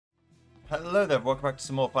Hello there, welcome back to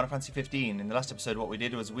some more Final Fantasy 15. In the last episode what we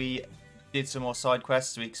did was we did some more side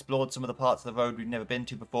quests, we explored some of the parts of the road we'd never been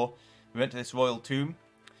to before. We went to this royal tomb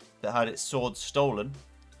that had its sword stolen.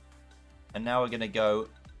 And now we're going to go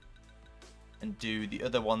and do the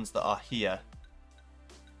other ones that are here.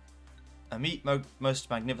 A meet most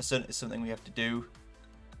magnificent is something we have to do.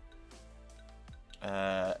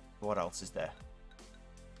 What else is there?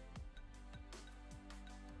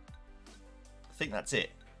 I think that's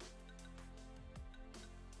it.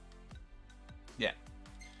 Yeah.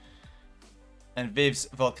 And Viv's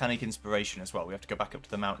volcanic inspiration as well. We have to go back up to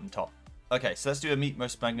the mountaintop. Okay, so let's do a meet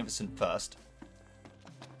most magnificent first.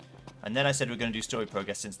 And then I said we're going to do story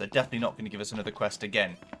progress since they're definitely not going to give us another quest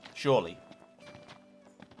again. Surely.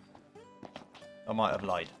 I might have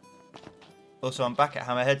lied. Also, I'm back at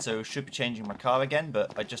Hammerhead, so I should be changing my car again,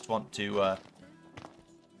 but I just want to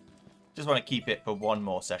keep it for one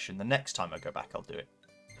more session. The next time I go back, I'll do it.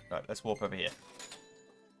 Right, let's warp over here.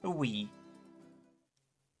 Wee.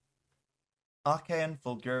 Archaean,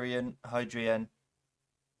 Fulgurian, Hydrian,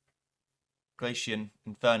 Glacian,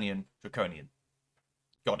 Infernian, Draconian.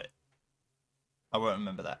 Got it. I won't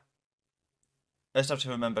remember that. I just have to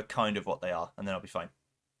remember kind of what they are, and then I'll be fine.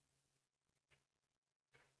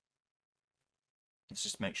 Let's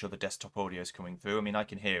just make sure the desktop audio is coming through. I mean, I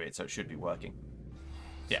can hear it, so it should be working.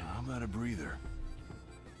 Yeah. So I'm out of breather.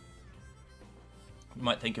 You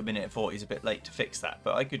might think a minute and 40 is a bit late to fix that,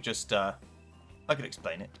 but I could just, I could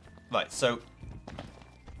explain it. Right, so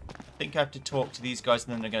I think I have to talk to these guys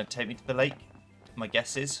and then they're going to take me to the lake. My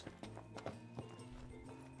guess is.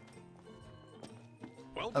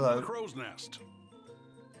 Welcome Hello. to the Crow's Nest.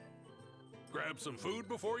 Grab some food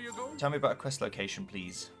before you go. Tell me about a quest location,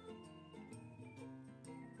 please.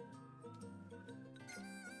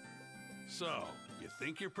 So, you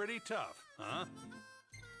think you're pretty tough, huh?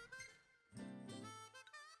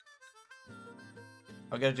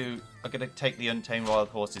 I'm gonna take the Untamed Wild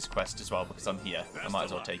Horses quest as well because I'm here. I might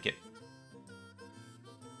as well take it.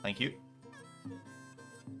 Thank you.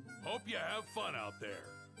 Hope you have fun out there.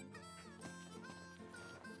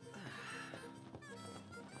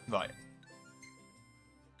 Right.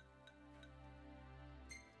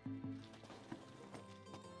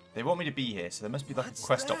 They want me to be here, so there must be like a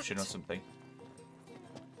quest option or something.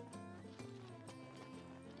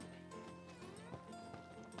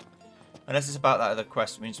 Unless it's about that other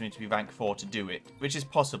quest, it means we need to be rank 4 to do it, which is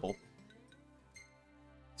possible.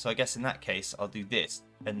 So I guess in that case, I'll do this,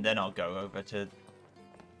 and then I'll go over to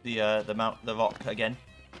the rock again.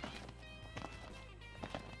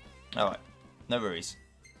 All right, no worries.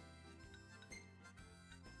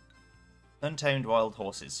 Untamed Wild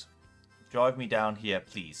Horses. Drive me down here,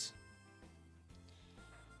 please.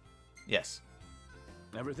 Yes.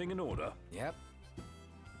 Everything in order? Yep.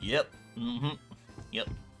 Yep. Mm-hmm. Yep.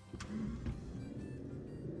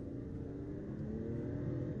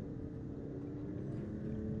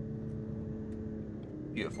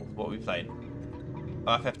 Beautiful. What are we playing?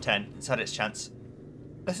 Oh, FF10. It's had its chance.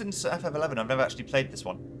 Listen to FF11. I've never actually played this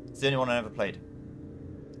one. It's the only one I ever played.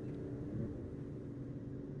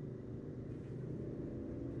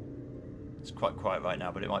 It's quite quiet right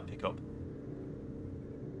now, but it might pick up.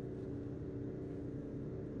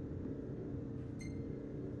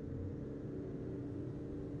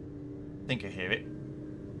 I think I hear it.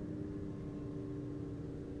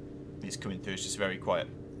 It's coming through, it's just very quiet.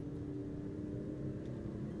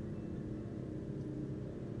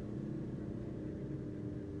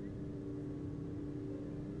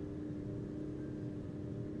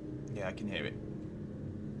 Yeah, I can hear it.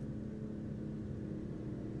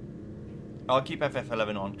 I'll keep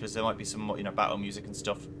FF11 on because there might be some, battle music and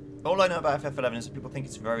stuff. All I know about FF11 is that people think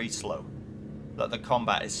it's very slow. That the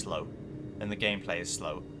combat is slow and the gameplay is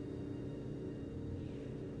slow.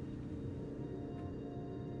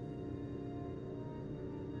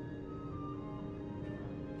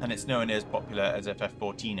 And it's nowhere near as popular as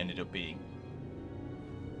FF14 ended up being.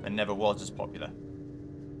 And never was as popular.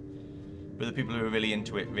 But the people who are really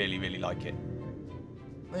into it really, really like it.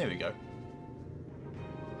 There we go.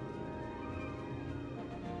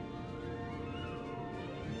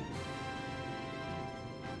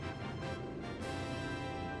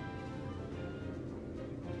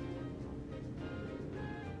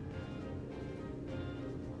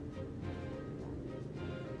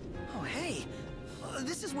 Oh, hey!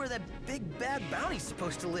 This is where that big bad bounty's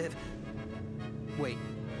supposed to live. Wait,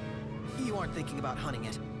 you aren't thinking about hunting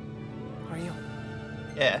it, are you?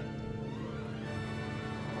 Yeah.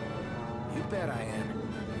 You bet I am.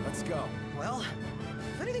 Let's go. Well,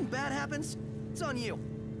 if anything bad happens, it's on you.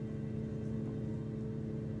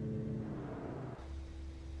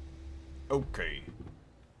 Okay.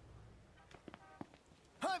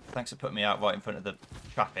 Thanks for putting me out right in front of the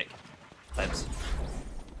traffic. Plebs.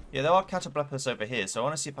 Yeah, there are cataplepers over here, so I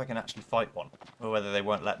want to see if I can actually fight one. Or whether they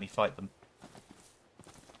won't let me fight them.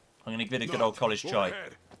 I'm going to give it a good old college try.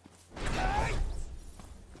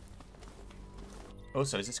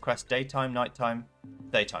 Also, is this quest daytime, nighttime?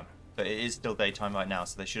 Daytime. But it is still daytime right now,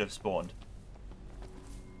 so they should have spawned.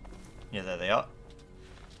 Yeah, there they are.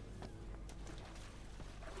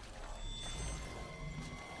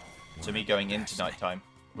 So me going into nighttime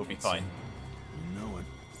will be fine. You know it.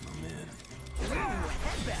 I'm in.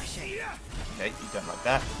 Okay, you don't like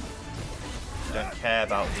that. You don't care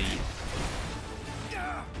about the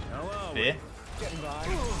spear.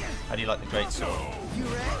 How do you like the great sword? You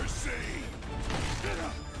ready?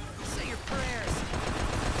 Say your prayers.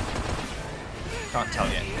 Can't tell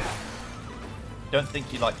yet. Don't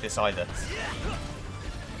think you like this either.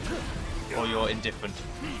 Or you're indifferent.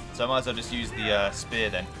 So I might as well just use the spear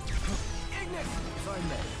then.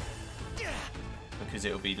 Because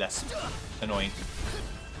it'll be less annoying.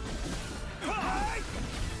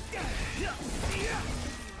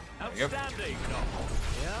 There we go.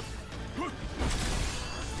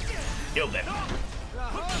 Kill them.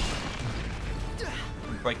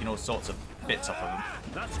 I'm breaking all sorts of bits off of them.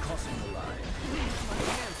 That's crossing the line.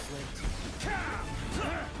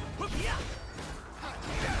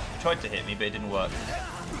 Tried to hit me, but it didn't work.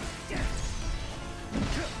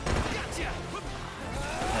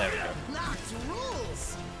 There we go.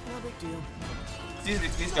 Rules. No big deal.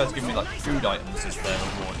 These guys give me like food items as their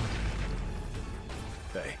reward,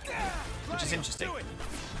 Hey. which is interesting.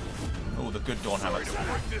 Oh, the good Dawn Hammer.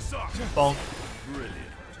 This up. Bonk. Brilliant.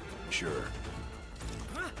 Sure.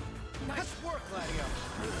 Nice work, Gladio.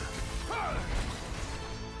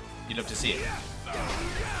 You'd love to see it.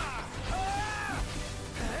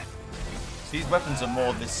 These weapons are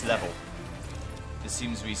more this level. This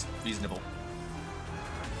seems reasonable.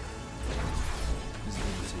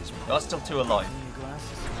 There are still two alive.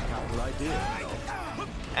 Good idea.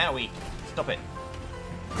 Owie! Stop it.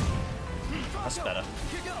 That's better.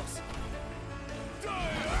 Here goes.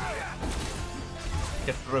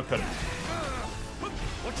 Get broken.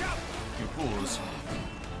 Watch out! You fools.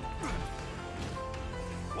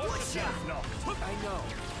 Watch out! No. I know.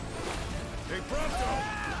 Hey, Prompto!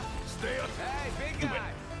 Stay up. Hey, big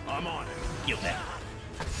guy. I'm on it. Kill them.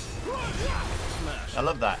 I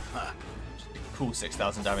love that. Cool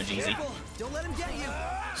 6,000 damage easy. Careful. Don't let him get you.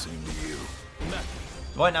 Same to you.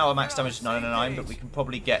 Right now I'm max damage 999, but we can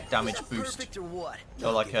probably get damage Is that boost. perfect or what?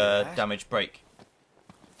 Or like a damage break.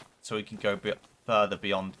 So we can go further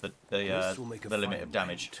beyond the This will make a limit fine of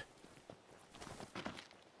damage.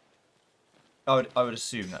 blend. I would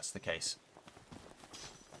assume that's the case.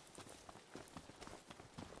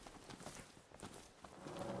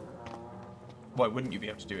 Why wouldn't you be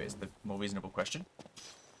able to do it is the more reasonable question.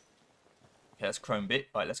 Okay, that's Chrome Bit.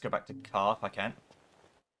 Right, let's go back to Car if I can.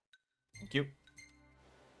 Thank you. And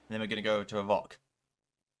then we're going to go to Avok.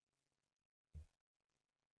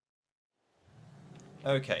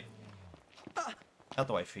 Okay. Out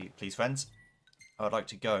the way, please, friends. I would like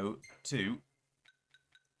to go to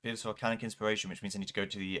Vivis Volcanic Inspiration, which means I need to go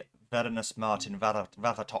to the Veranus Martin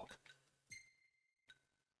Vavatok.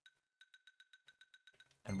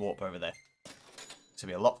 And warp over there. This will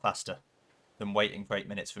be a lot faster than waiting for 8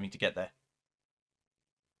 minutes for me to get there.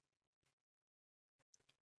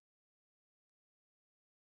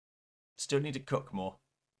 Still need to cook more.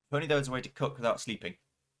 If only there was a way to cook without sleeping,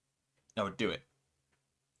 I would do it.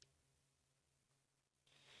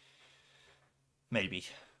 Maybe.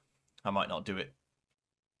 I might not do it.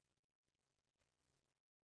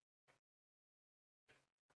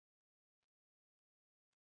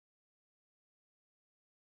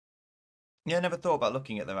 Yeah, I never thought about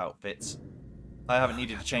looking at their outfits. I haven't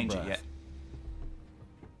needed to change it yet.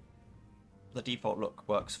 The default look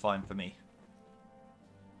works fine for me.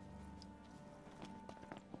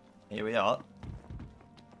 Here we are.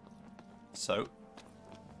 So,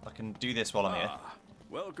 I can do this while I'm here.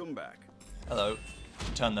 Welcome back. Hello.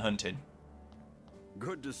 Turn the hunt in.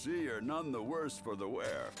 Good to see you're none the worse for the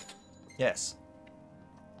wear. Yes.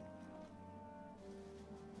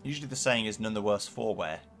 Usually the saying is none the worse for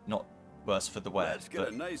wear, not worse for the wear. Let's get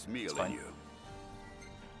a nice meal in you.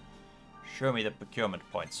 Show me the procurement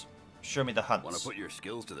points. Show me the hunts. Want to put your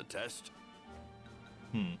skills to the test?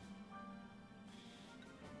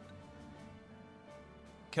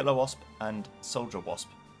 Killer Wasp and Soldier Wasp.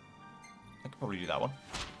 I could probably do that one.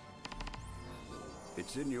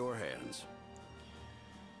 It's in your hands.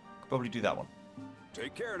 Could probably do that one.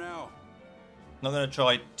 Take care now. Not going to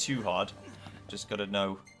try too hard. Just got to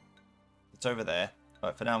know it's over there.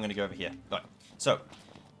 Right, for now I'm going to go over here. Right. So,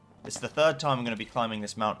 It's the third time I'm going to be climbing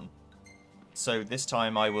this mountain. So this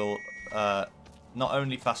time I will not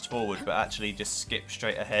only fast forward, but actually just skip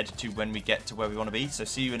straight ahead to when we get to where we want to be. So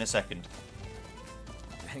see you in a second.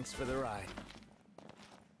 Thanks for the ride.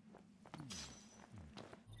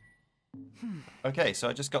 Okay, so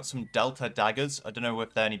I just got some Delta daggers. I don't know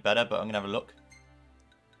if they're any better, but I'm going to have a look.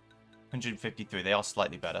 153, they are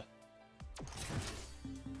slightly better.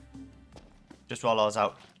 Just while I was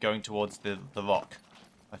out going towards the rock,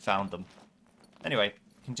 I found them. Anyway,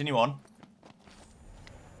 continue on.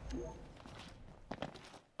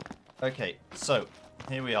 Okay, so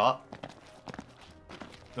here we are.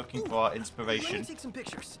 Looking for our inspiration. Let me take some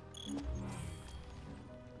pictures.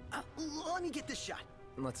 Let me get this shot.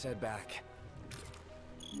 Let's head back.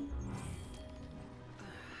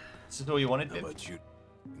 This is all you wanted, How Viv? about you?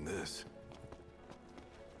 This.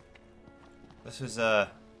 This is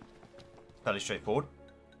fairly straightforward.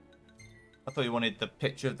 I thought you wanted the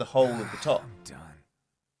picture of the hole at the top. I'm done.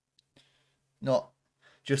 Not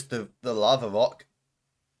just the lava rock.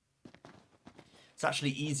 It's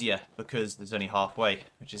actually easier because there's only halfway,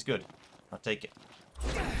 which is good. I'll take it.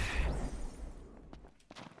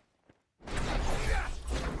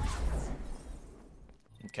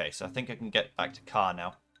 Okay, so I think I can get back to car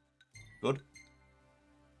now. Good.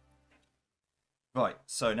 Right,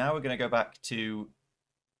 so now we're going to go back to...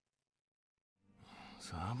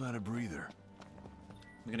 So how about a breather?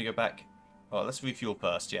 We're going to go back... Oh, let's refuel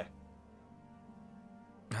first, yeah.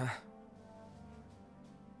 Huh?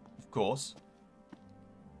 Of course.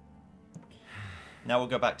 Now we'll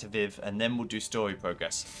go back to Viv, and then we'll do story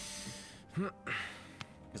progress.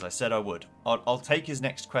 Because I said I would. I'll take his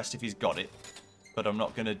next quest if he's got it, but I'm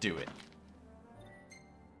not going to do it.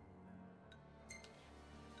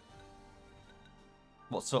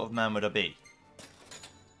 What sort of man would I be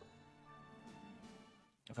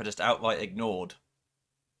if I just outright ignored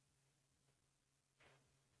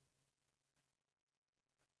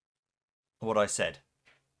what I said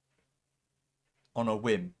on a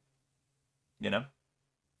whim? You know,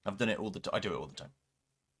 I've done it all the time. I do it all the time.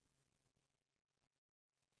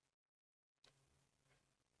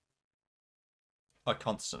 I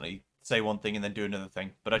constantly say one thing and then do another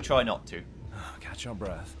thing, but I try not to. Catch your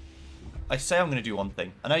breath. I say I'm going to do one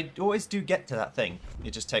thing, and I always do get to that thing.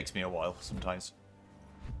 It just takes me a while sometimes.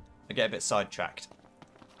 I get a bit sidetracked.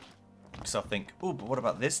 Because I'll think, oh, but what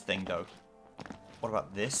about this thing, though? What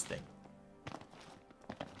about this thing?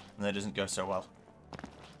 And that doesn't go so well.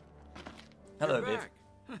 Hello, You're Viv.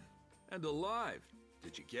 back. And alive.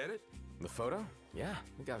 Did you get it? The photo? Yeah,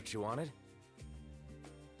 we got what you wanted.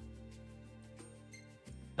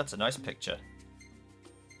 That's a nice picture.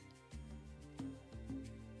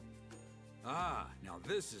 Ah, now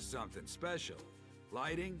this is something special.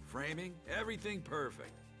 Lighting, framing, everything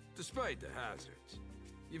perfect. Despite the hazards.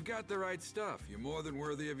 You've got the right stuff. You're more than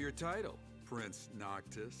worthy of your title, Prince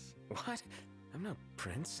Noctis. What? I'm no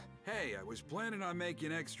prince. Hey, I was planning on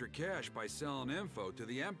making extra cash by selling info to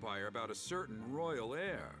the Empire about a certain royal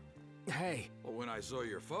heir. Hey. But when I saw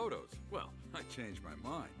your photos, well, I changed my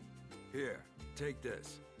mind. Here, take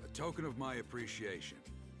this. A token of my appreciation.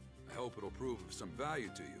 I hope it'll prove of some value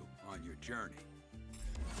to you on your journey.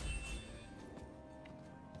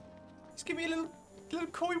 Just give me a little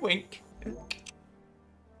coy wink.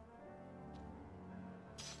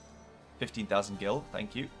 15,000 gil,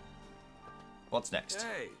 thank you. What's next?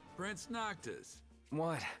 Hey, Prince Noctis.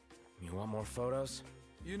 What? You want more photos?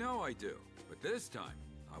 You know I do, but this time,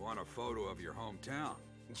 I want a photo of your hometown.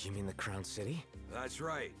 You mean the Crown City? That's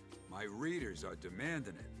right. My readers are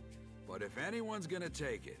demanding it. But if anyone's gonna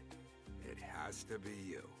take it, it has to be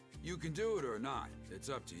you. You can do it or not, it's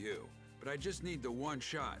up to you. But I just need the one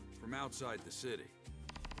shot from outside the city.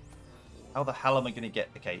 How the hell am I going to get...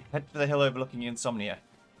 Okay, head for the hill overlooking Insomnia.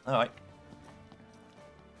 Alright.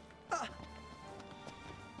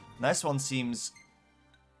 This one seems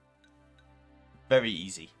very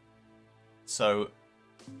easy. So,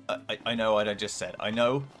 I know what I just said. I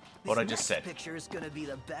know what I just said. This picture is gonna be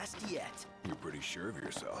the best yet. You're pretty sure of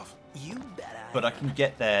yourself. You bet I But I am. can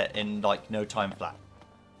get there in, like, no time flat.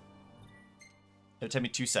 It'll take me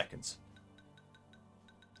 2 seconds.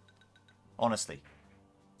 Honestly.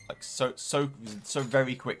 Like, so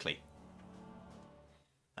very quickly.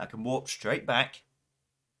 I can warp straight back.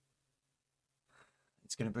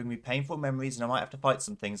 It's going to bring me painful memories and I might have to fight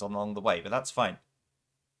some things along the way, but that's fine.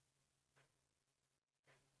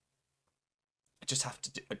 I just have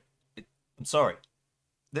to do... I'm sorry.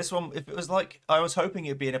 This one, if it was like... I was hoping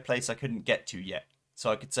it'd be in a place I couldn't get to yet.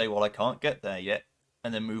 So I could say, well, I can't get there yet.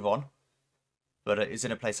 And then move on. But it is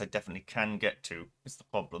in a place I definitely can get to. Is the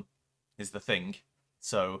problem. Is the thing.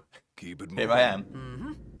 So, Keep it moving. here I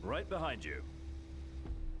am. Right behind you.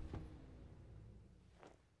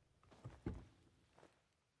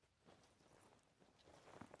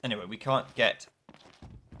 Anyway, we can't get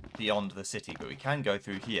beyond the city, but we can go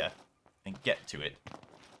through here and get to it.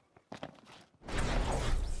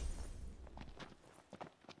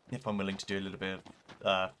 If I'm willing to do a little bit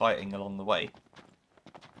of fighting along the way.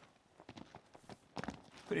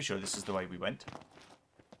 Pretty sure this is the way we went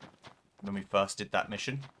when we first did that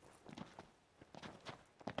mission.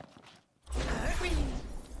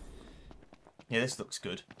 Yeah, this looks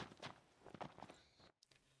good.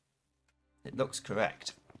 It looks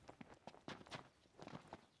correct.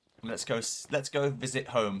 Let's go visit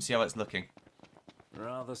home, see how it's looking.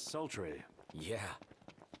 Rather sultry. Yeah.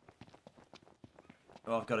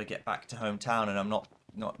 Well, I've got to get back to hometown, and I'm not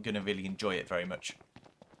going to really enjoy it very much.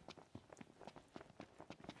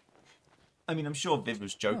 I mean, I'm sure Viv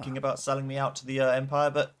was joking about selling me out to the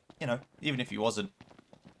Empire, but, you know, even if he wasn't,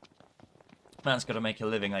 man's got to make a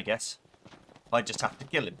living, I guess. I just have to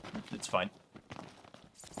kill him. It's fine.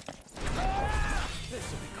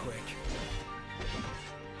 This'll be quick.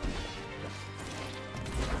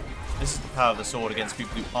 This is the power of the sword against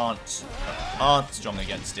people who aren't strong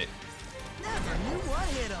against it. Never knew what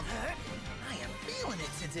hit him. I am feeling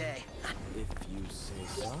it today. If you say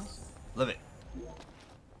so. Love it.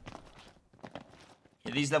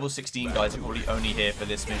 Yeah, these level 16 guys are probably only here for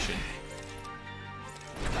this mission.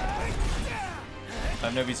 I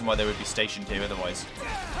have no reason why they would be stationed here otherwise.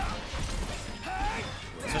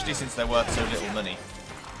 Especially since they're worth so little money.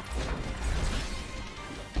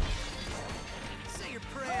 Say your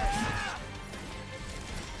prayers.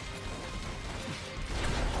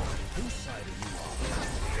 Whose side are you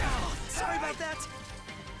on? Sorry about that.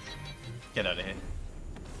 Get out of here.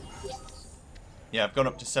 Yeah, I've gone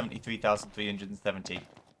up to 73,370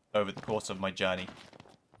 over the course of my journey.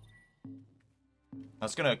 I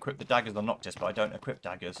was going to equip the daggers on Noctis, but I don't equip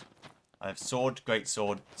daggers. I have sword,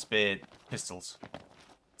 greatsword, spear, pistols.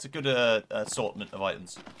 It's a good assortment of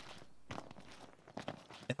items.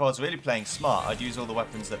 If I was really playing smart, I'd use all the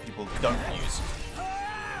weapons that people don't use.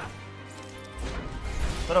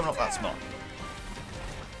 But I'm not that smart.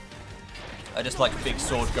 I just like big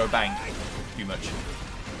sword go bang too much.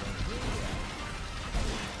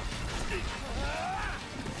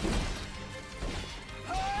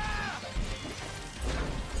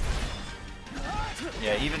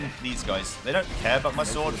 Yeah, even these guys, they don't care about my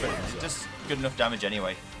sword, but it's just good enough damage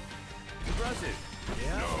anyway.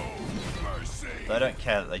 So I don't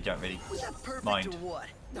care that they don't really Was that perfect mind. or what?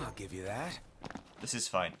 I'll give you that. This is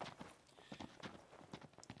fine.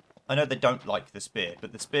 I know they don't like the spear,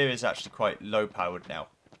 but the spear is actually quite low powered now,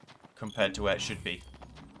 compared to where it should be.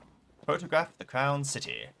 Photograph the Crown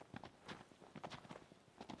City.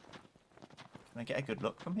 Can I get a good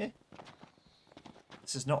look from here?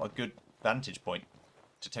 This is not a good vantage point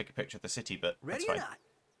to take a picture of the city, but Ready that's or fine.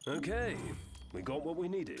 not? Okay, we got what we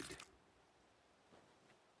needed.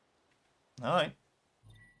 Alright.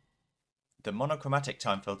 The monochromatic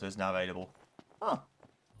time filter is now available. Huh.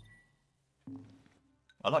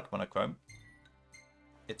 I like monochrome.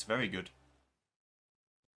 It's very good.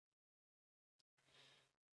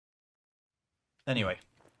 Anyway,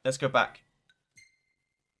 let's go back.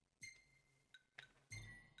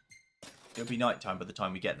 It'll be nighttime by the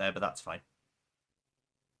time we get there, but that's fine.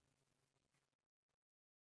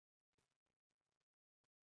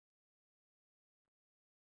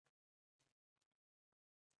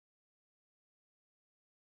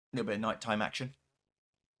 A little bit of nighttime action.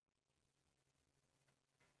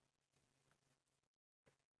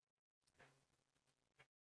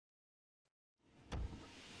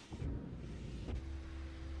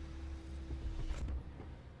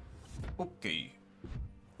 Okay.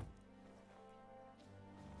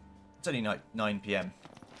 It's only 9 PM.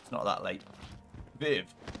 It's not that late.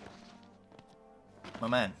 Viv. My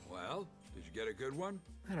man. Well, did you get a good one?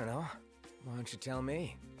 I don't know. Why don't you tell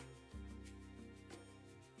me?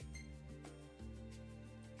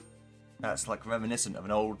 That's like reminiscent of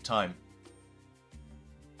an old time.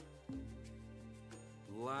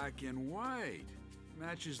 Black and white.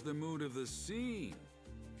 Matches the mood of the scene.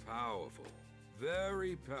 Powerful.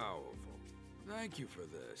 Very powerful. Thank you for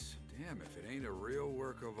this. Damn if it ain't a real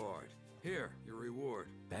work of art. Here, your reward.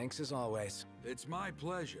 Thanks as always. It's my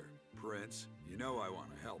pleasure, Prince. You know I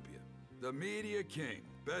want to help you. The Media King.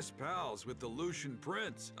 Best pals with the Lucian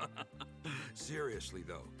Prince. Seriously,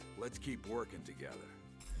 though, let's keep working together.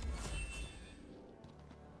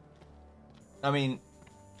 I mean,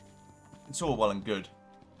 it's all well and good.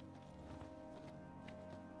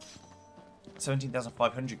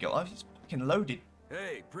 17,500 gil. I've just fucking loaded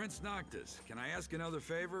Hey, Prince Noctis, can I ask another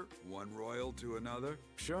favor? One royal to another?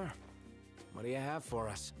 Sure. What do you have for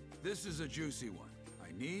us? This is a juicy one.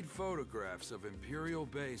 I need photographs of Imperial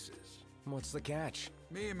bases. What's the catch?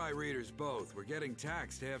 Me and my readers both, we're getting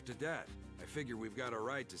taxed half to death. I figure we've got a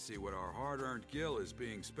right to see what our hard-earned gil is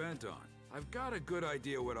being spent on. I've got a good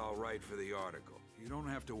idea what I'll write for the article. You don't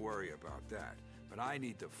have to worry about that. But I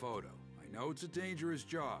need the photo. I know it's a dangerous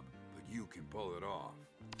job, but you can pull it off.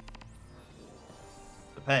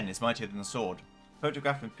 The pen is mightier than the sword.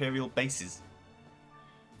 Photograph Imperial bases.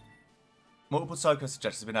 Multiple side quest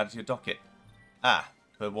suggestions have been added to your docket.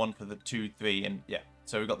 For one for the 2, 3, and yeah.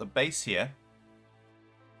 So we've got the base here,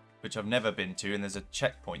 which I've never been to, and there's a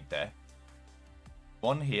checkpoint there.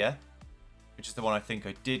 One here, which is the one I think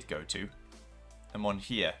I did go to, and one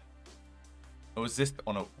here. Or was this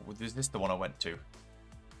the one I went to?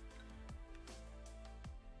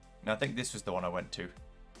 No, I think this was the one I went to.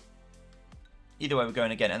 Either way, we're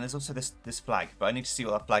going again, and there's also this flag, but I need to see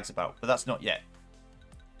what that flag's about, but that's not yet.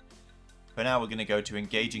 For now, we're going to go to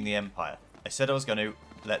engaging the Empire. I said I was going to.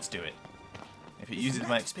 Let's do it. If it uses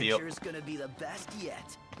my XP up, is gonna be the best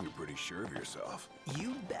yet. You're pretty sure of yourself.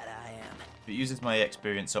 You bet I am. if it uses my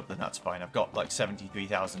experience up, then that's fine. I've got like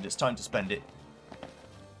 73,000. It's time to spend it.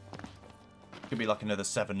 Could be like another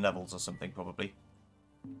 7 levels or something, probably.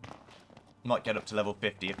 Might get up to level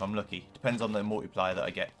 50 if I'm lucky. Depends on the multiplier that I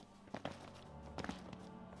get.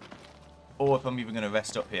 Or if I'm even going to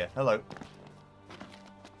rest up here. Hello.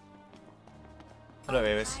 Hello,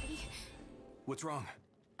 Iris. Daddy, What's wrong?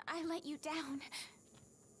 I let you down.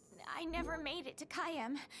 I never made it to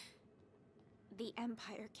Kayem. The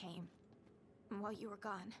Empire came while you were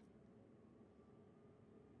gone.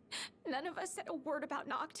 None of us said a word about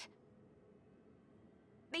Noct.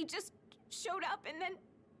 They just showed up and then...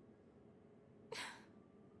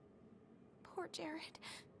 Poor Jared.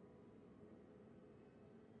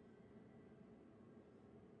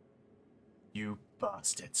 You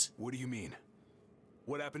bastards. What do you mean?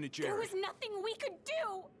 What happened to There Jared? was nothing we could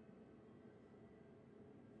do!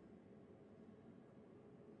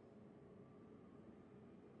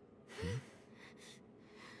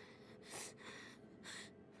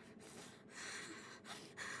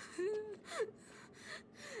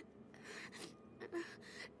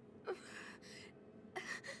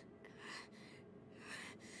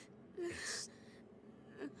 It's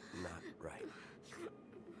not right.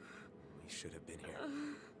 We should have been here.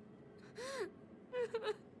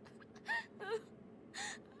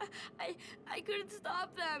 I couldn't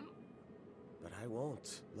stop them. But I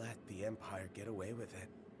won't let the Empire get away with it.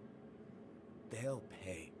 They'll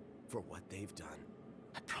pay for what they've done.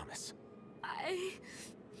 I promise. I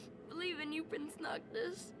believe in you, Prince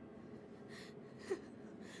Noctis.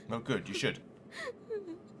 Oh, good. You should.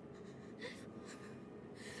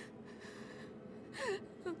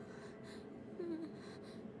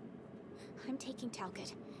 I'm taking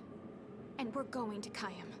Talcott, and we're going to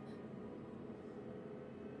Kayem.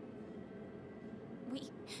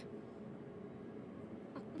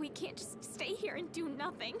 We can't just stay here and do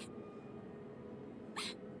nothing.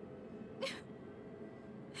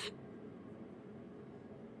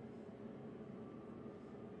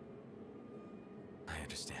 I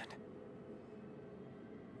understand.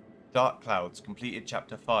 Dark Clouds, completed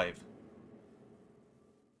chapter 5.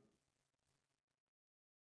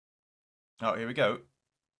 Oh, here we go.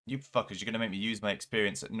 You fuckers, you're going to make me use my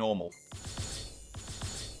experience at normal.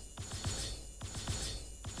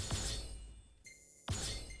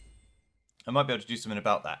 I might be able to do something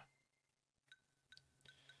about that.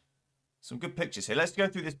 Some good pictures here. Let's go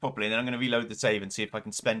through this properly, and then I'm going to reload the save and see if I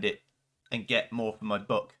can spend it and get more from my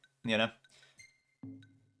book, you know?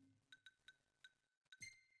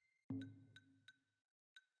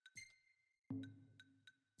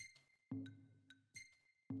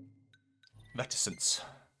 Reticence.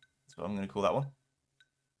 That's what I'm going to call that one.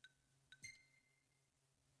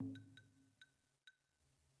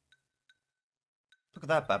 Look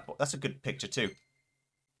at that bad boy. That's a good picture too.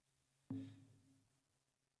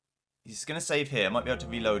 He's going to save here. I might be able to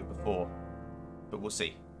reload before, but we'll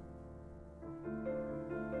see.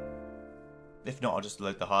 If not, I'll just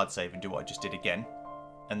load the hard save and do what I just did again,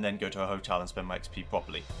 and then go to a hotel and spend my XP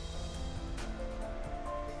properly.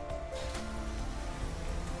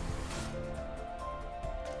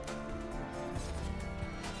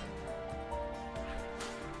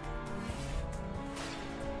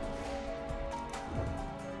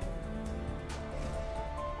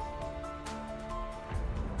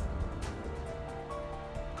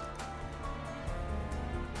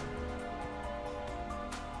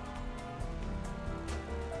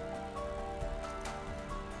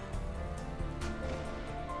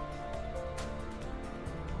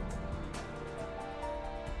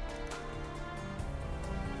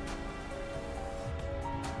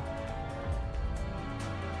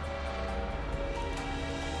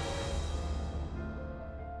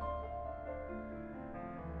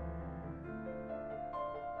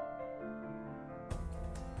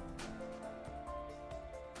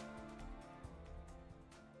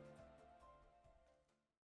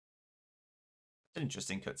 An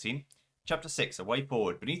interesting cutscene. Chapter 6, A Way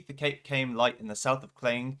Forward. Beneath the Cape Came light in the south of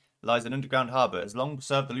Clayne lies an underground harbour. It has long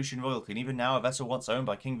served the Lucian royalty, and even now a vessel once owned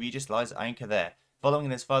by King Regis lies at anchor there. Following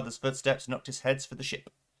in his father's footsteps, Noctis heads for the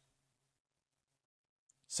ship.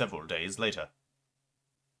 Several days later.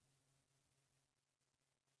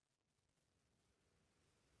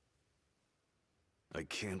 I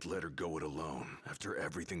can't let her go it alone after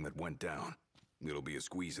everything that went down. It'll be a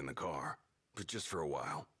squeeze in the car, but just for a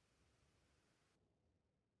while.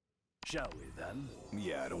 Shall we then?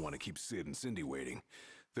 Yeah, I don't want to keep Sid and Cindy waiting.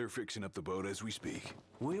 They're fixing up the boat as we speak.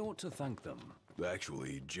 We ought to thank them.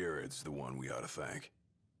 Actually, Jared's the one we ought to thank.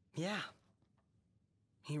 Yeah.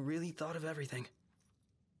 He really thought of everything.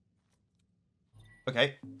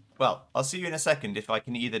 Okay, well, I'll see you in a second if I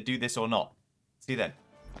can either do this or not. See you then.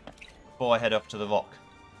 Before I head up to the rock.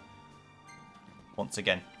 Once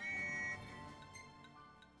again.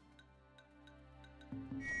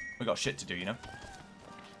 We got shit to do, you know?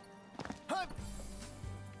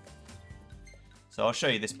 So I'll show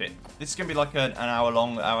you this bit. This is going to be like an hour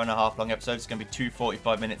long, hour and a half long episode. It's going to be 2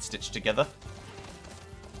 45-minutes stitched together.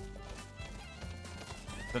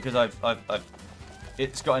 Because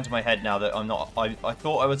it's got into my head now that I'm not... I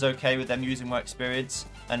thought I was okay with them using my experience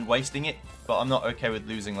and wasting it, but I'm not okay with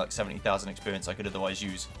losing like 70,000 experience I could otherwise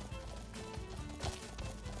use.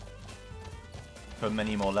 For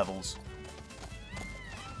many more levels.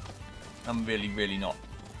 I'm really, really not.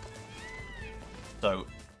 So,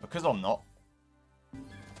 because I'm not,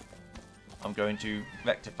 I'm going to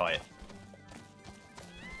rectify it.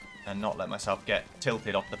 And not let myself get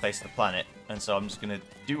tilted off the face of the planet. And so I'm just going to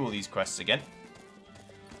do all these quests again.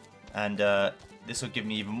 And this will give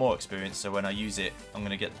me even more experience, so when I use it, I'm going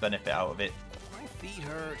to get the benefit out of it. My feet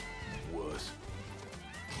hurt. Was.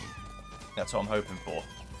 That's what I'm hoping for.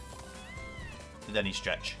 With any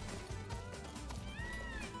stretch.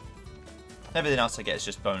 Everything else I get is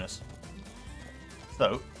just bonus.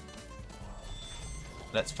 So,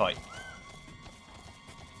 let's fight.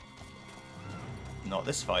 Not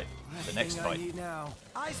this fight, the next fight. Now.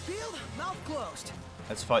 Eyes peeled, mouth closed.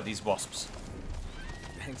 Let's fight these wasps.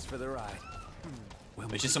 Thanks for the ride.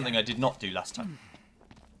 Which is something I did not do last time.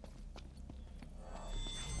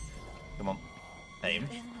 Come on. Aim.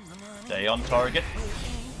 Stay on target.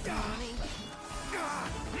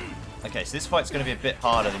 Okay, so this fight's going to be a bit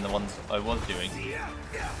harder than the ones I was doing.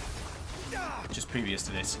 Just previous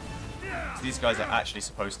to this. So these guys are actually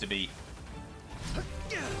supposed to be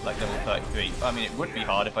like level 33. I mean, it would be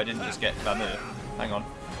hard if I didn't just get Bamur. Hang on.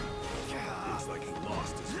 Looks like he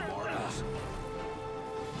lost his marbles.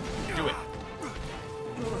 Do it.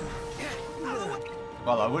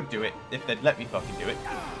 Well, I would do it if they'd let me fucking do it.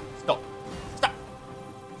 Stop. Stop.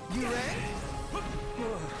 You ready?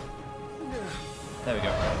 There we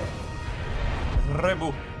go.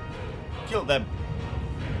 Rebu. Kill them.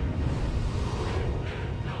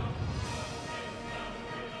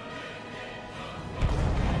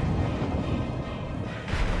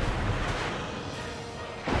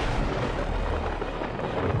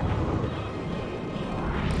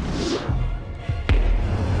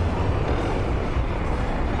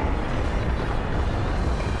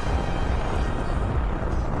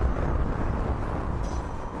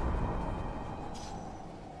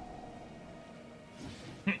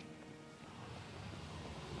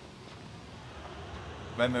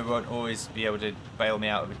 Remo won't always be able to bail me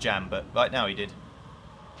out of a jam, but right now he did.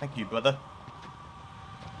 Thank you, brother.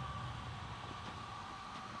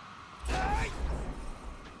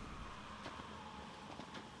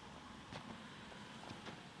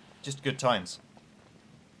 Just good times.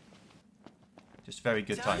 Just very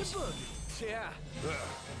good times. Yeah.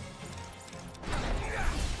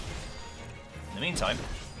 In the meantime...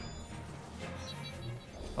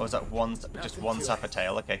 Oh, is that one, just one sapper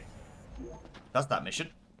tail? Okay. That's that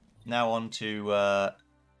mission. Now on to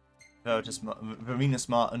Verena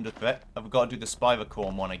Smart under threat. I've got to do the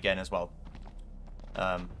Spyrocorn one again as well.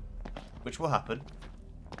 Which will happen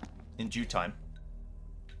in due time.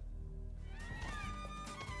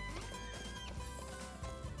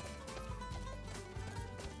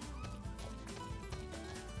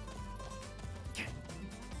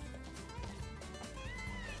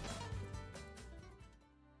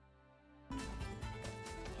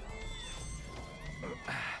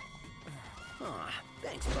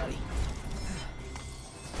 Thanks, buddy.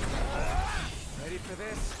 Ready for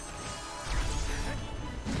this?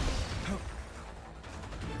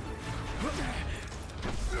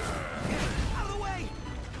 Out of the way!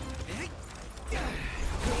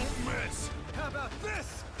 Don't miss. How about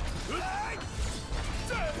this?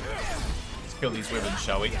 Let's kill these women,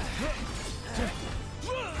 shall we?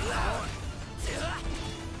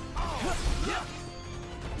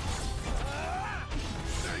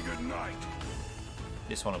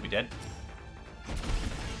 This one will be dead.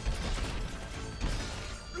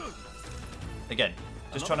 Again,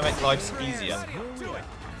 just trying to make lives easier.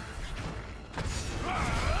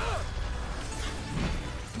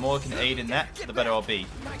 The more I can aid in that, the better I'll be.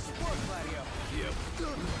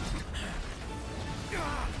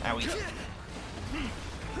 Owie.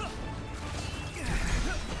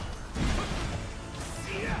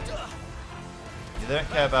 They don't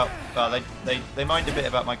care about... Well, they mind a bit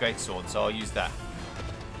about my greatsword, so I'll use that.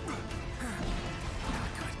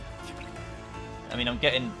 I mean, I'm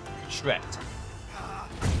getting shreked.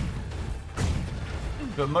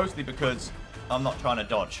 But mostly because I'm not trying to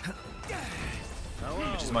dodge.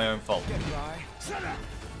 Which is my own fault.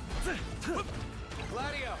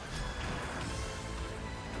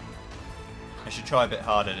 I should try a bit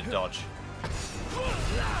harder to dodge.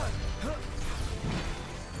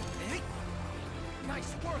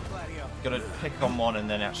 Nice work, Gladio. Gotta pick on one and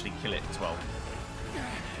then actually kill it as well.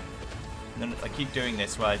 And then I keep doing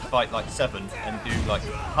this where I fight like 7 and do like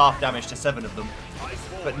half damage to 7 of them,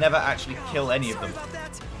 but never actually kill any of them.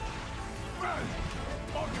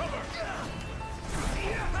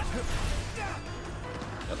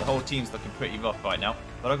 The whole team's looking pretty rough right now,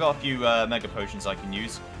 but I've got a few mega potions I can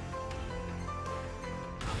use.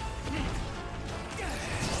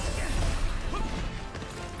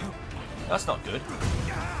 That's not good.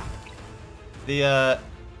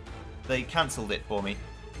 They cancelled it for me.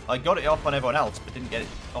 I got it off on everyone else, but didn't get it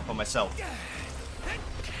off on myself.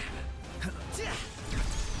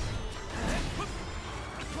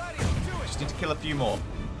 Just need to kill a few more,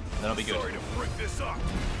 and then I'll be good. Sorry to break this up.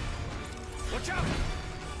 Watch out!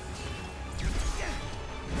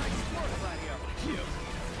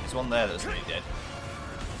 There's one there that's really dead.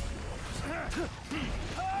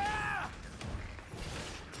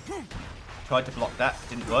 Tried to block that,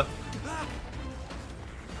 didn't work.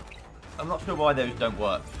 I'm not sure why those don't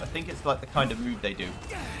work. I think it's like the kind of move they do.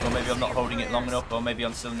 Or maybe I'm not holding it long enough, or maybe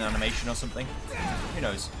I'm still in animation or something. Who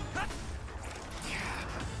knows?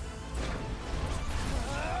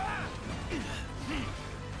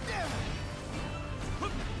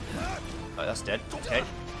 Oh, that's dead. Okay,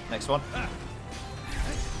 next one.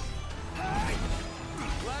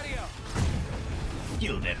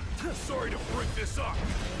 Killed him. Sorry to break this up.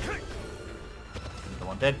 Another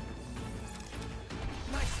one dead.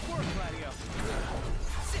 Nice work, Gladio.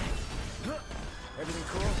 Everything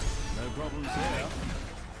cool? No problems here.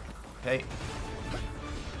 Okay.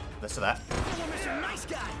 Less of that. Mr. Nice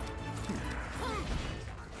Guy.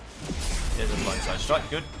 There's a blindside strike.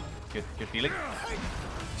 Good. Good feeling.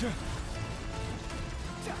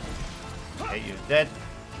 Okay, you're dead.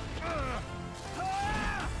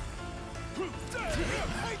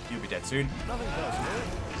 You'll be dead soon.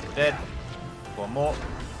 Dead. One more.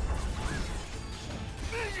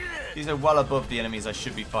 These are well above the enemies I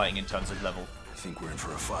should be fighting in terms of level, I think we're in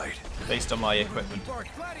for a fight. based on my equipment.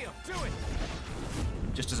 Gladio, do it.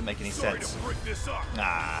 Just doesn't make any Sorry sense. to break this up.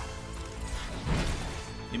 Nah.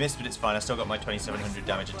 You missed, but it's fine. I still got my 2700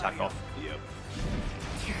 damage attack off. Yep.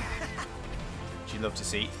 Which you love to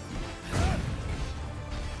see.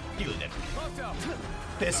 Heal him.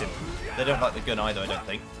 Pierce him. They don't like the gun either, I don't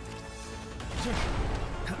think.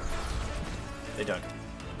 They don't.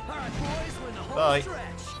 All right, boys, we're in the home Bye.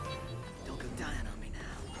 stretch. Don't go dying on me now.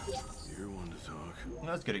 You're one to talk.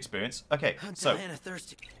 That was a good experience. Okay, I'm so dying of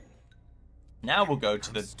thirsty. now we'll go to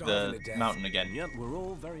I'm the starving to death. mountain again. Yet we're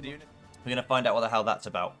all very much... We're going to find out what the hell that's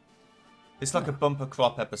about. It's like a bumper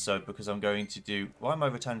crop episode because I'm going to do... Why am I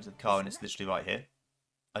returning to the car and it's literally right here?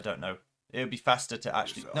 I don't know. It would be faster to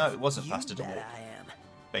actually... No, it wasn't faster to You walk, bet I am.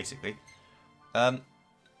 basically. The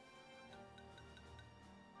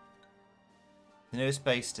nearest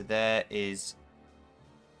base to there is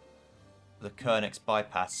the Kernex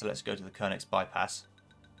bypass, so let's go to the Kernex bypass.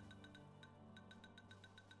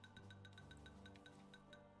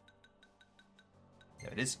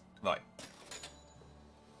 There it is. Right.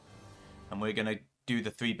 And we're going to do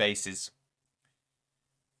the 3 bases.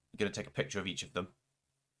 We're going to take a picture of each of them.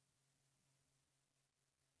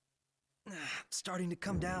 Starting to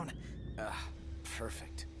come down.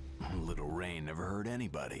 Perfect. A little rain never hurt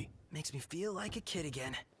anybody. Makes me feel like a kid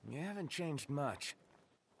again. You haven't changed much.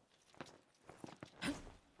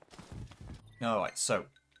 Alright, so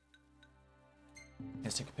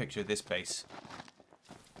let's take a picture of this base.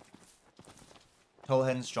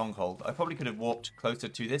 Tolhen Stronghold. I probably could have walked closer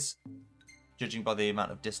to this, judging by the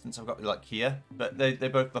amount of distance I've got like here, but they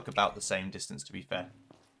both look about the same distance, to be fair.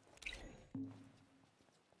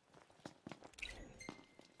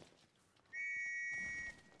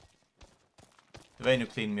 The rain will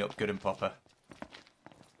clean me up good and proper.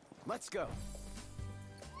 Let's go.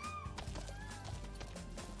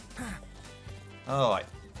 Alright.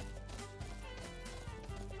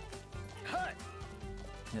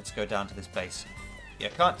 Let's go down to this base. Yeah,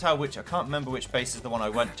 I can't remember which base is the one I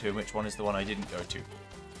went to and which one is the one I didn't go to.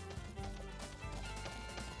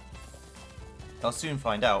 I'll soon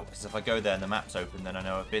find out, because if I go there and the map's open, then I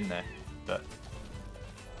know I've been there. But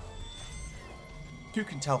who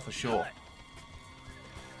can tell for sure?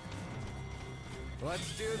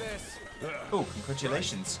 Let's do this. Oh,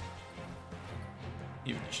 congratulations.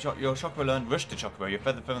 Your Chocobo learned Rush to Chocobo. Your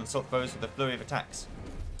feather from the salt foes with a flurry of attacks.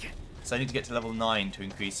 So I need to get to level 9 to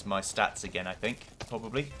increase my stats again, I think.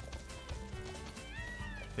 Probably.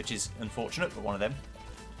 Which is unfortunate, but one of them.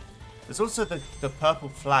 There's also the purple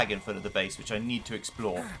flag in front of the base, which I need to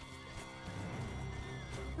explore.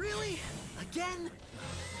 Really? Again?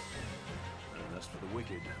 That's for the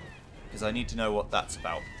wicked. Because I need to know what that's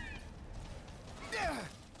about.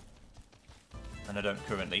 And I don't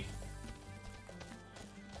currently.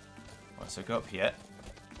 Right, so go up here.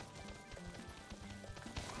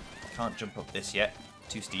 Can't jump up this yet.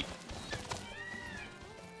 Too steep.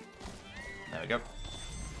 There we go.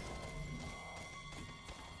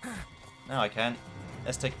 Now I can.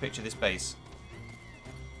 Let's take a picture of this base.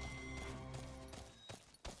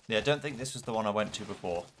 Yeah, I don't think this was the one I went to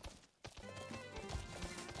before.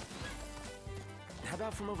 How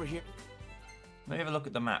about from over here? Let me have a look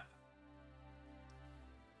at the map.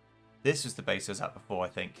 This was the base I was at before, I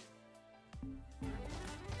think.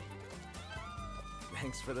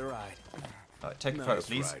 Thanks for the ride. Alright, take a photo, Nice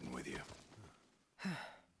please. riding with you.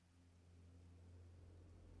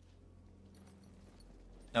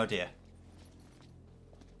 Oh dear.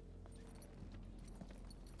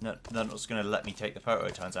 No, none was going to let me take the photo,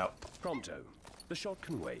 it turns out. Prompto. The shot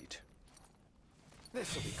can wait.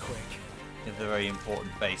 This'll be quick. It's a very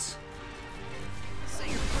important base. Say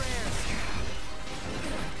your prayers.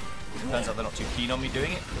 Turns out they're not too keen on me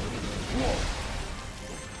doing it.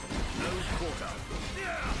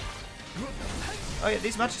 Oh yeah,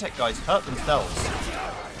 these Magitech guys hurt themselves.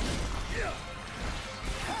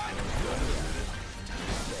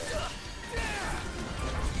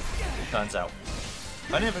 Turns out.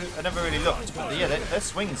 I never really looked, but yeah, their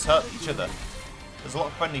swings hurt each other. There's a lot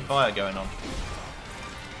of friendly fire going on.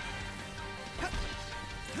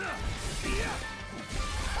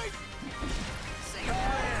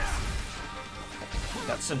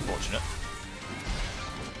 That's unfortunate.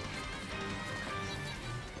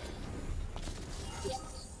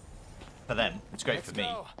 For them, it's great for me.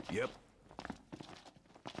 Yep.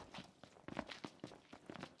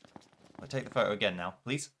 I'll take the photo again now,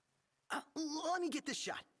 please. Let me get this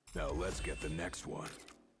shot. Now let's get the next one.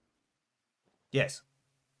 Yes.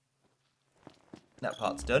 That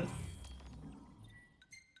part's done.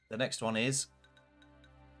 The next one is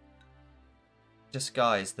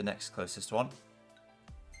Disguise, the next closest one.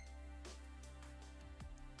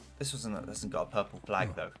 This hasn't got a purple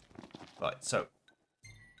flag though. Right, so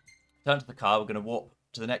turn to the car. We're going to warp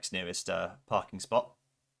to the next nearest parking spot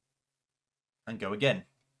and go again.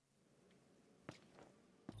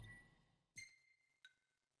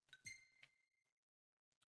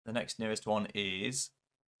 The next nearest one is...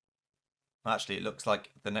 Actually, it looks like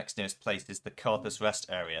the next nearest place is the Carthus Rest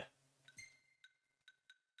area.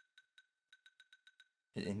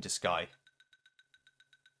 In Disguise.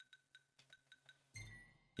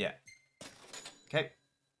 Yeah. Okay.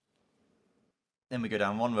 Then we go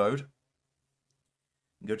down one road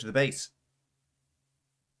and go to the base.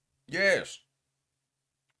 Yes!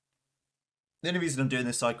 The only reason I'm doing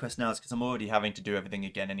this side quest now is because I'm already having to do everything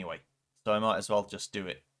again anyway. So I might as well just do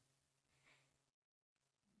it.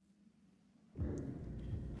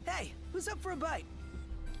 Hey, who's up for a bite?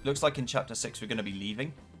 Looks like in Chapter 6 we're going to be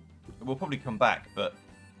leaving. We'll probably come back, but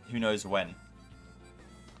who knows when.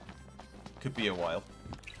 Could be a while.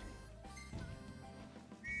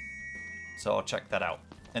 So I'll check that out.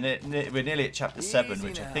 And we're nearly at Chapter 7,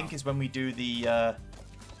 which I think is when we do the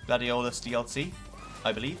Gladiolus DLC,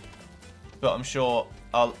 I believe. But I'm sure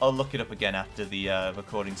I'll look it up again after the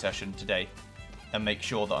recording session today and make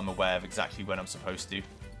sure that I'm aware of exactly when I'm supposed to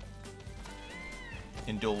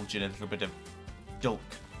indulge in a little bit of Dulk,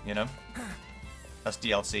 you know? That's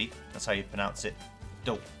DLC. That's how you pronounce it.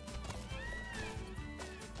 Dulk.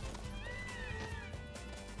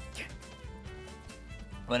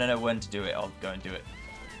 When I know when to do it, I'll go and do it.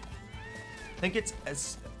 I think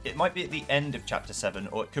it might be at the end of Chapter 7,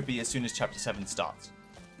 or it could be as soon as Chapter 7 starts.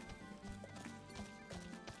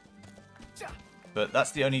 But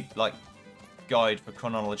that's the only, like, guide for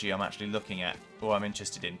chronology I'm actually looking at, or I'm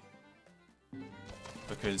interested in.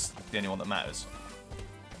 Because it's the only one that matters.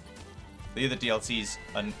 The other DLCs,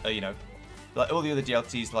 are, you know, like all the other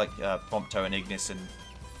DLCs like Prompto and Ignis and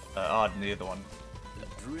Arden, the other one,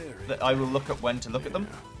 that I will look up when to look at them.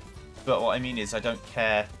 But what I mean is I don't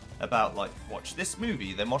care about, like, watch this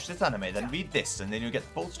movie, then watch this anime, then read this, and then you'll get the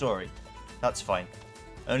full story. That's fine.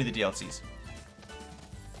 Only the DLCs.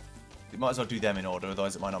 You might as well do them in order,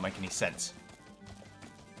 otherwise it might not make any sense.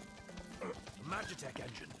 Magitech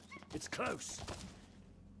engine. It's close.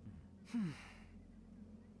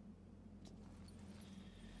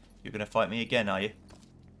 You're gonna fight me again, are you?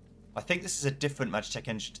 I think this is a different Magitech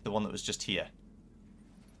engine to the one that was just here.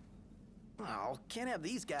 Oh, can't have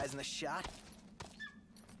these guys in the shot.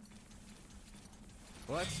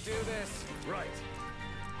 Let's do this. Right.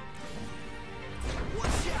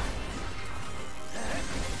 One shot.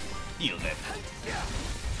 Yield it.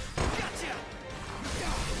 Gotcha.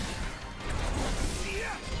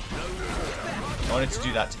 I wanted to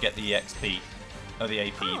do that to get the XP. Or the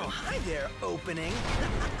AP Oh, even. hi there, opening.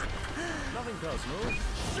 Nothing personal.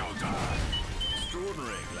 Showtime!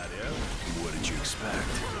 Extraordinary, Gladio. What did you expect?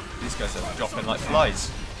 These guys are dropping like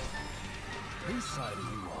flies. Whose side are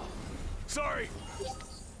you on? Sorry.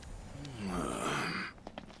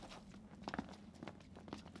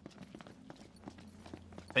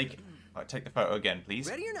 Take it. Right, take the photo again, please.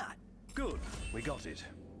 Ready or not? Good. We got it.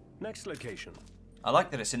 Next location. I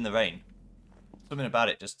like that it's in the rain. Something about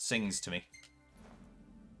it just sings to me.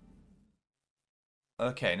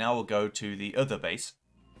 Okay, now we'll go to the other base.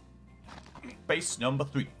 Base number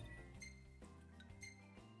 3.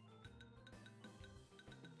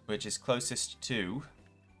 Which is closest to...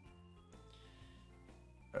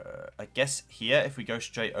 I guess here, if we go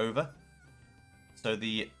straight over. So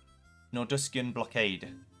the Norduskian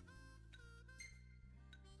blockade.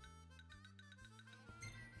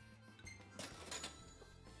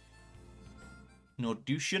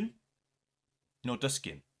 Nordusian?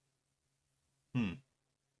 Norduskian.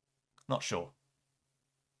 Not sure.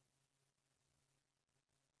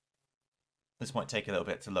 This might take a little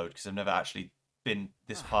bit to load because I've never actually been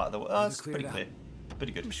this part of the world. Oh, it's pretty clear.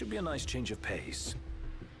 Pretty good. It should be a nice change of pace.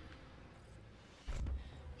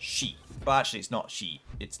 Sheep. But actually it's not sheep.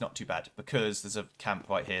 It's not too bad because there's a camp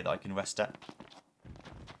right here that I can rest at.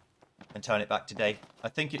 And turn it back to day. I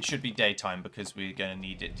think it should be daytime because we're going to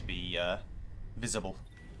need it to be visible.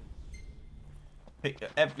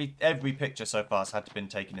 Every picture so far has had to been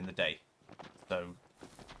taken in the day. So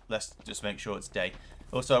let's just make sure it's day.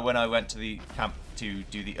 Also, when I went to the camp to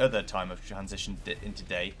do the other time of transition into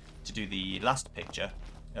day, to do the last picture,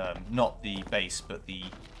 not the base, but the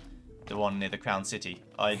one near the Crown City,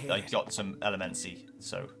 I got some Elemency,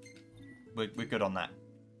 so we're good on that.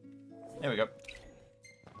 There we go.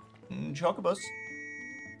 Chocobus.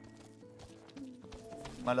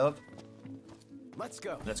 My love. Let's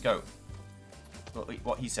go. Let's go.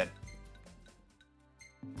 What he said.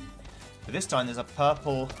 But this time there's a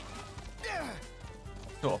purple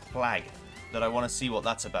sort of flag that I want to see what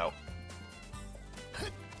that's about.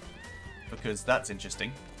 Because that's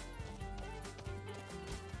interesting.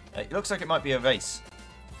 It looks like it might be a race,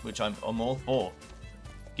 which I'm all for.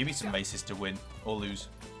 Give me some races to win or lose.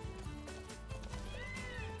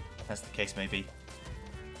 As the case may be.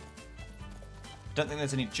 Don't think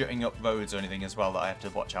there's any jutting up roads or anything as well that I have to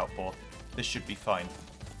watch out for. This should be fine.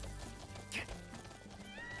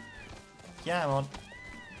 Yeah, on.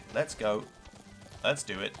 Let's go. Let's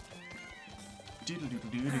do it.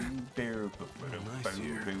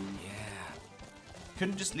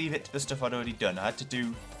 Couldn't just leave it to the stuff I'd already done. I had to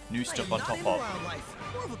do new stuff on top of. Wildlife.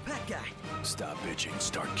 More of a pet guy. Stop bitching,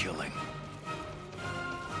 start killing.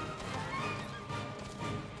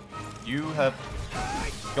 You have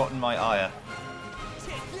gotten my ire.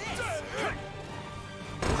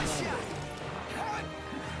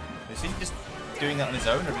 Is he just doing that on his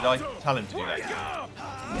own, or did I tell him to do that?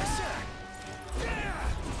 Yes, sir.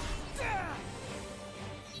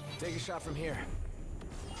 Take a shot from here.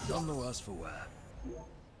 None the worse for wear.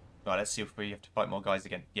 Right, let's see if we have to fight more guys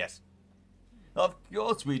again. Yes. Of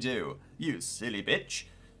course we do, you silly bitch.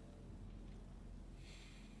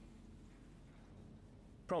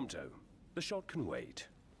 Prompto. The shot can wait.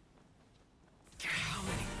 How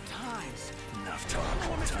many times? Enough talk.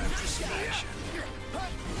 Time for some action.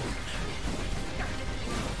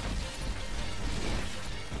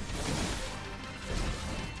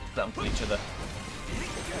 Let them kill each other.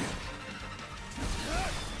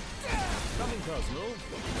 Nothing personal.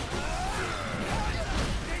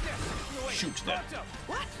 Shoot them.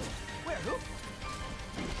 What? Where? Who?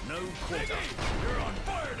 No quarter. You're on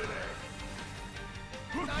fire today!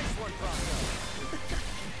 Nice one, Prompto.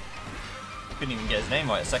 Couldn't even get his name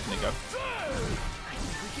right a second ago. I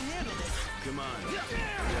think we can handle this. Come on. We got a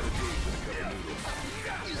date with a cup of noodles.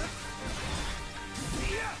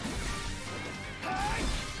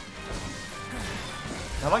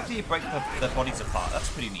 I like that you break the bodies apart. That's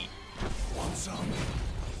pretty neat. Want some?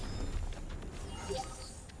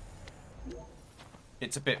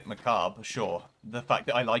 It's a bit macabre, sure. The fact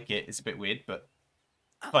that I like it is a bit weird, but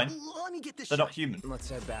fine. Let me get this They're shot. not human. Let's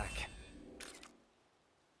head back.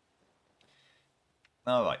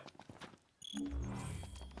 Alright.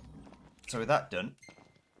 So with that done,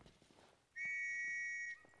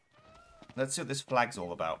 let's see what this flag's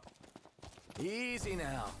all about. Easy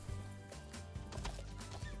now.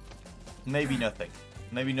 Maybe nothing.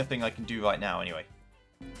 Maybe nothing I can do right now anyway.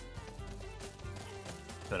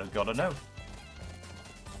 But I've got to know.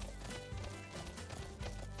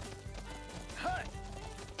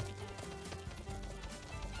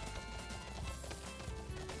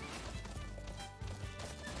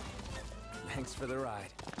 Thanks for the ride.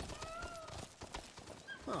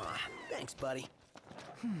 Aw, thanks, buddy.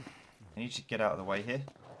 I need to get out of the way here.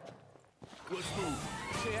 Let's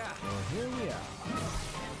move. Yeah. Well, here we are.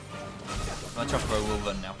 My Chocobro will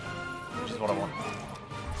run now, which is what I want.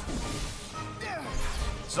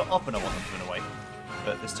 It's not often I want them to run away,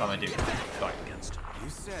 but this time I do. Right. You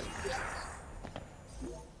said it.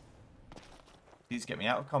 Please get me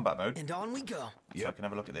out of combat mode And on we go. so I can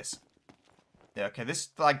have a look at this. Yeah, okay, this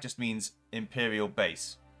flag just means Imperial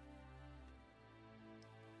base.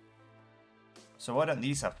 So why don't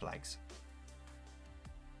these have flags?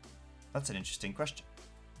 That's an interesting question.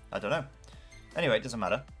 I don't know. Anyway, it doesn't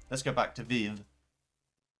matter. Let's go back to Viv.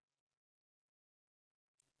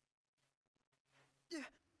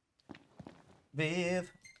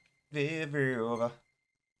 Viv. Viv.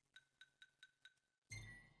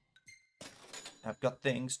 I've got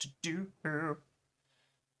things to do.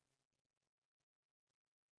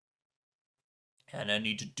 And I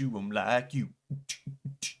need to do them like you.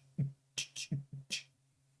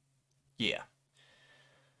 Yeah.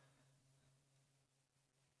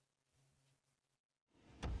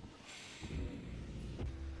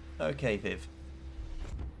 Okay, Viv.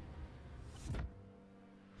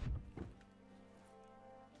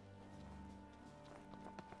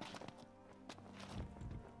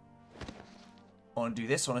 I want to do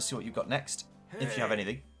this. I want to see what you've got next. If you have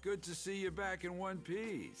anything. Good to see you back in one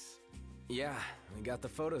piece. Yeah, we got the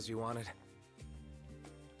photos you wanted.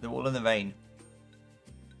 They're all in the vein.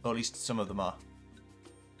 Or at least some of them are.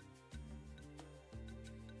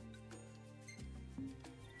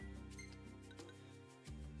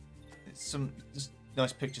 It's some just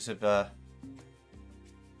nice pictures of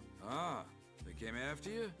Ah, they came after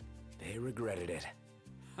you? They regretted it.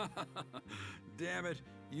 Damn it,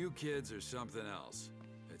 you kids are something else.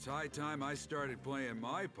 It's high time I started playing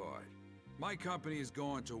my part. My company is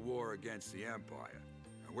going to war against the Empire,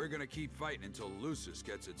 and we're gonna keep fighting until Lucis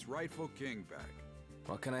gets its rightful king back.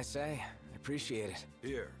 What can I say? I appreciate it.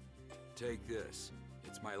 Here, take this.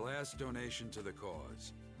 It's my last donation to the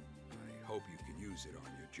cause. I hope you can use it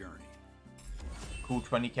on your journey. cool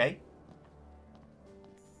 20k.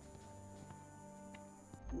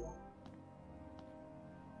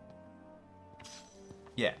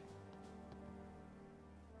 Yeah.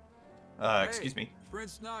 Excuse me.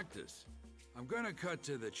 Prince Noctis. I'm gonna cut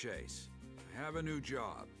to the chase. I have a new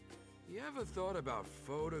job. You ever thought about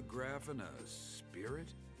photographing a spirit?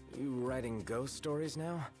 You writing ghost stories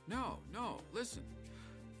now? No, listen.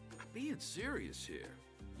 I'm being serious here.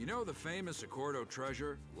 You know the famous Accordo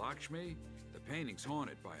treasure, Lakshmi? The painting's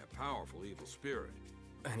haunted by a powerful evil spirit.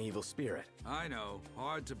 An evil spirit. I know,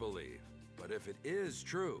 hard to believe. But if it is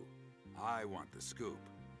true, I want the scoop.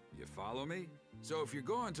 You follow me? So if you're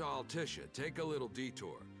going to Altissia, take a little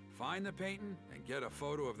detour. Find the painting and get a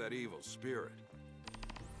photo of that evil spirit.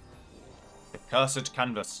 The cursed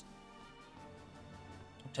canvas.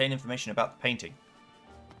 Obtain information about the painting.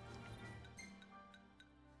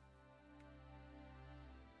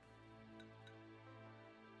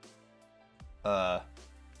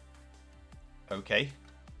 Okay.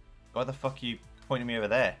 Why the fuck are you pointing me over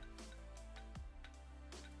there?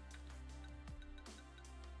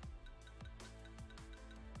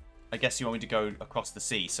 I guess you want me to go across the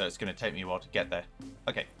sea, so it's going to take me a while to get there.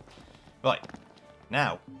 Okay. Right.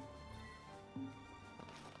 Now.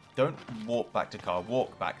 Don't walk back to car.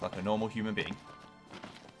 Walk back like a normal human being.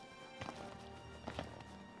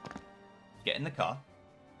 Get in the car.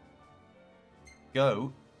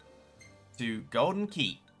 Go to Golden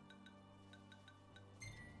Key.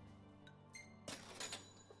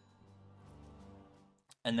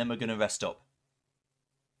 And then we're going to rest up.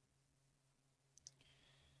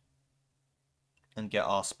 And get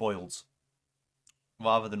our spoils.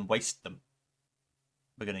 Rather than waste them.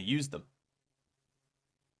 We're going to use them.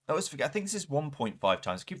 I always forget. I think this is 1.5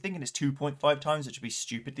 times. I keep thinking it's 2.5 times, which would be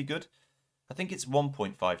stupidly good. I think it's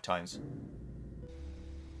 1.5 times.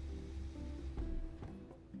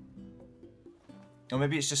 Or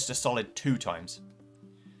maybe it's just a solid 2 times.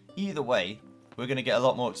 Either way, we're going to get a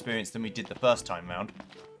lot more experience than we did the first time round.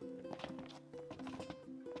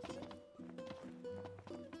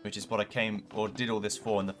 Which is what I came, or did all this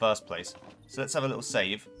for in the first place. So let's have a little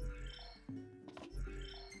save.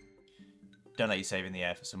 Don't let you save in the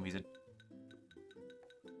air for some reason.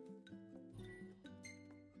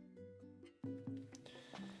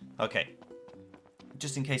 Okay.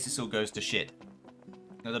 Just in case this all goes to shit.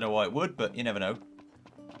 I don't know why it would, but you never know.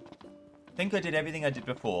 I think I did everything I did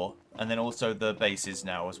before, and then also the bases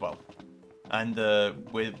now as well. And the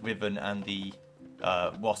Wyvern and the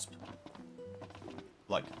Wasp,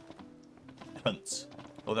 like, hunts.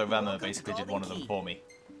 Although Rama basically did one of them for me.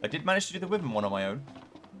 I did manage to do the Wyvern one on my own.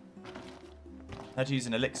 I had to use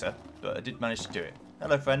an elixir, but I did manage to do it.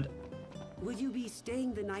 Hello, friend. Will you be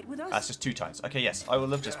staying the night with us? That's just 2 times. Okay, yes, I would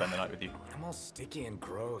love to spend the night with you. I'm all sticky and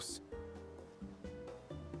gross.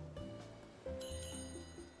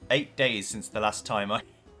 8 days since the last time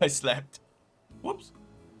I slept. Whoops.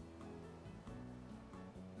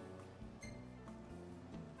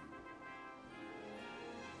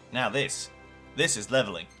 Now this is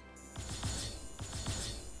leveling.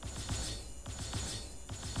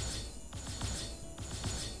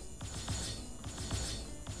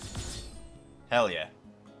 Hell yeah.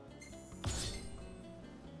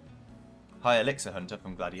 High Elixir Hunter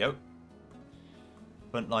from Gladio.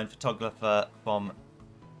 Frontline Photographer from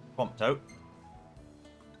Prompto.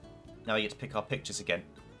 Now we get to pick our pictures again.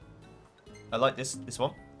 I like this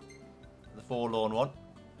one. The Forlorn one.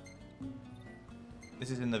 This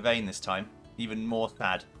is in the vein this time. Even more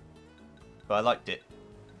sad. But I liked it.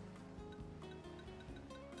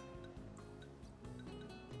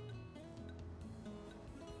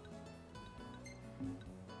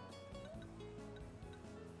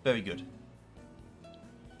 Very good.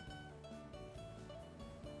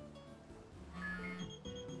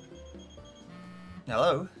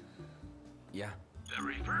 Hello? Yeah. The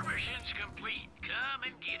refurbishing's complete. Come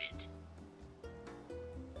and get it.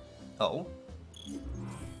 Oh.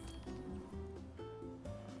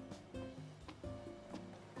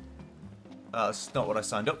 That's not what I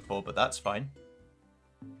signed up for, but that's fine.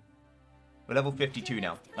 We're level 52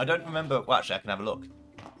 now. I don't remember... Well, actually, I can have a look.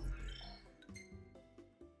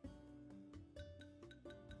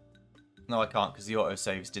 No, I can't, because the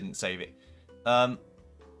autosaves didn't save it.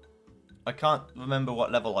 I can't remember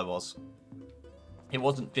what level I was. It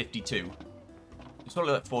wasn't 52. It's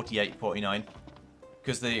probably like 48, 49.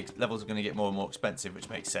 Because the levels are going to get more and more expensive, which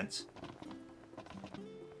makes sense.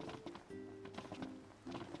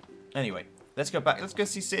 Anyway, let's go back. Let's go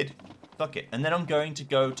see Cid. Fuck it. And then I'm going to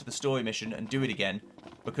go to the story mission and do it again.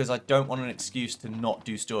 Because I don't want an excuse to not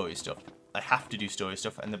do story stuff. I have to do story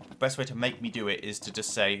stuff. And the best way to make me do it is to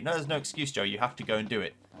just say, no, there's no excuse, Joe. You have to go and do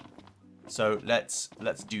it. So let's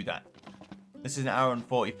do that. This is an hour and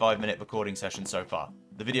 45-minute recording session so far.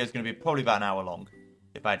 The video is going to be probably about an hour long,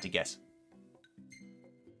 if I had to guess.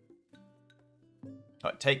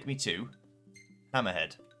 Alright, take me to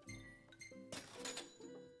Hammerhead.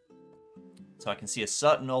 So I can see a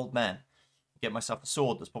certain old man. Get myself a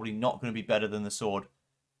sword that's probably not going to be better than the sword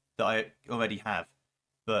that I already have.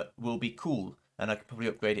 But will be cool, and I could probably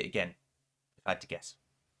upgrade it again, if I had to guess.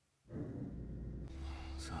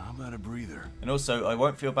 So how about a breather? And also, I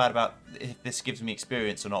won't feel bad about if this gives me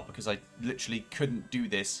experience or not, because I literally couldn't do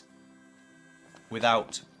this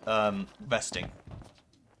without resting.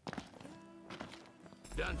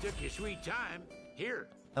 Done took your sweet time. Here.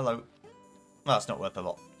 Hello. Well, that's not worth a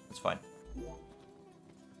lot. That's fine.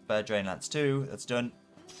 Bear Drain Lance 2. That's done.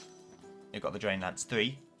 You've got the Drain Lance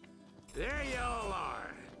 3. There you all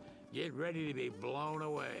are. Get ready to be blown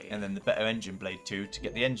away. And then the Better Engine Blade 2 to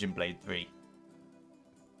get the Engine Blade 3.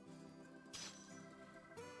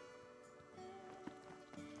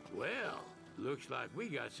 Well, looks like we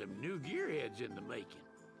got some new gearheads in the making.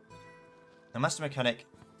 Now, Master Mechanic,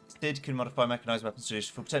 Cid can modify mechanized weapons to use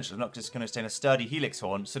full potential. Noctis can obtain a sturdy Helix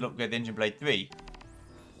Horn, still upgrade the Engine Blade 3.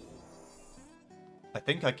 I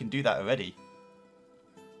think I can do that already.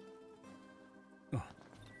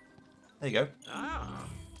 There you go. Ah,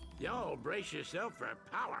 y'all brace yourself for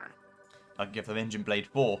power. I can give them Engine Blade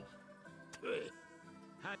 4.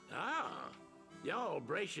 Ah, y'all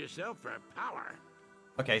brace yourself for power.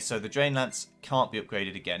 Okay, so the Drain Lance can't be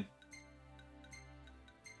upgraded again.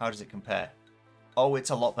 How does it compare? Oh,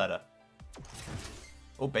 it's a lot better.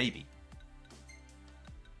 Oh, baby.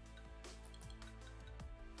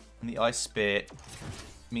 And the Ice Spear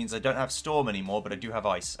means I don't have Storm anymore, but I do have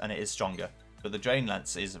Ice, and it is stronger. But the Drain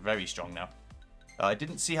Lance is very strong now. I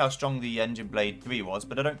didn't see how strong the Engine Blade 3 was,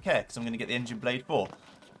 but I don't care, because I'm going to get the Engine Blade 4.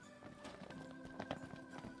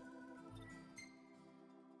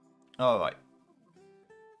 Alright.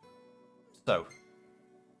 So.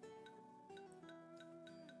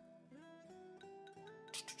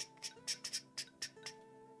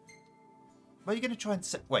 Where are you going to try and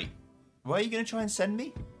send... Wait. Where are you going to try and send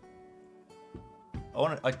me?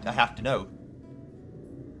 I have to know.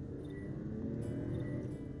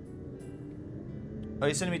 Oh,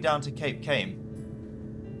 you're sending me down to Cape Kame.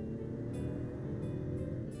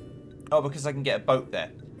 Oh, because I can get a boat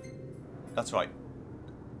there. That's right.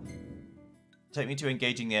 Take me to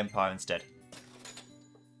engaging the Empire instead.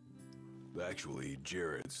 Actually,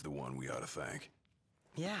 Jared's the one we ought to thank.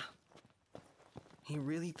 Yeah. He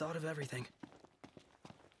really thought of everything.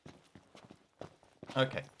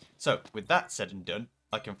 Okay, so with that said and done,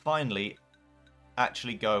 I can finally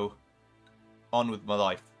actually go on with my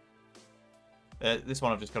life. This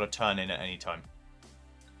one I've just got to turn in at any time.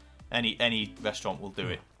 Any restaurant will do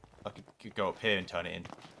it. I could go up here and turn it in.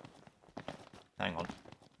 Hang on.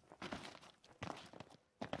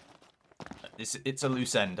 It's a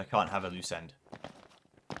loose end. I can't have a loose end.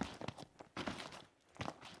 I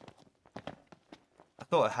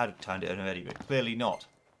thought I had turned it in already, but clearly not.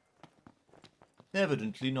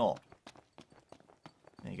 Evidently not.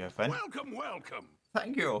 There you go, friend. Welcome, welcome.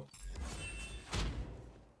 Thank you.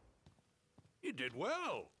 You did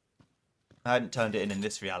well. I hadn't turned it in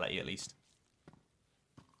this reality, at least.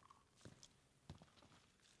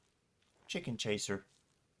 Chicken chaser.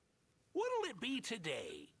 What'll it be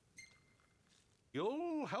today?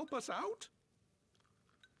 You'll help us out?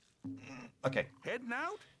 Okay. Heading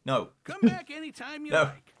out? No. Come back anytime you No.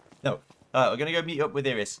 like. No. Alright, we're going to go meet up with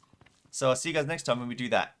Iris. So I'll see you guys next time when we do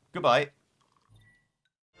that. Goodbye.